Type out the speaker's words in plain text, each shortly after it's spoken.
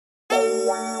Have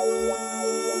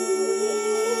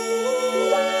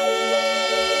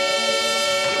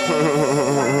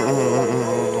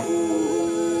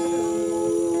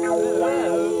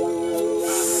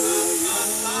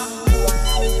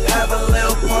a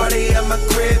little party at my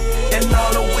crib, and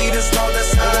all the weed is low,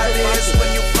 that's how it is when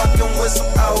you fucking with some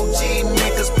OG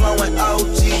niggas blowing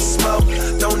OG smoke.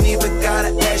 Don't even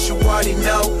gotta ask, you already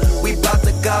know we bout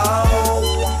to go.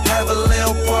 Have a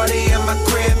little party at my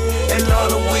crib, and all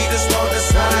the weed is low,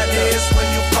 that's how it is when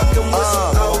you fucking with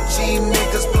some OG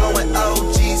niggas blowing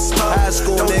OG smoke. High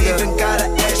school Don't nigga. Even gotta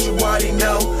ask, you already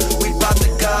know we bout to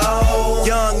go.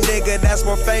 Young nigga that's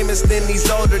more famous than these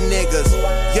older niggas.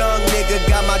 Young nigga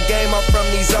got my game up from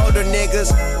these older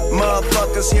niggas.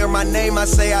 Motherfuckers hear my name, I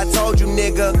say I told you,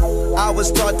 nigga. I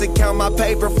was taught to count my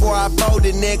paper before I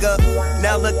folded, nigga.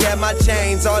 Now look at my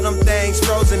chains, all them things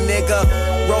frozen, nigga.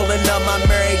 Rolling up my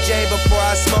Mary Jane before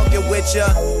I smoke it with ya.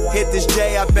 Hit this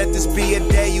J, I bet this be a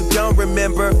day you don't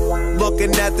remember.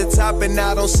 Looking at the top and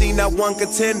I don't see not one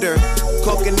contender.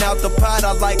 Cooking out the pot,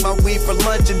 I like my weed for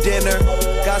lunch and dinner.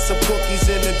 Got some cookies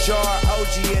in the jar,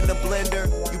 OG in the blender.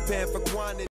 You paying for quantity.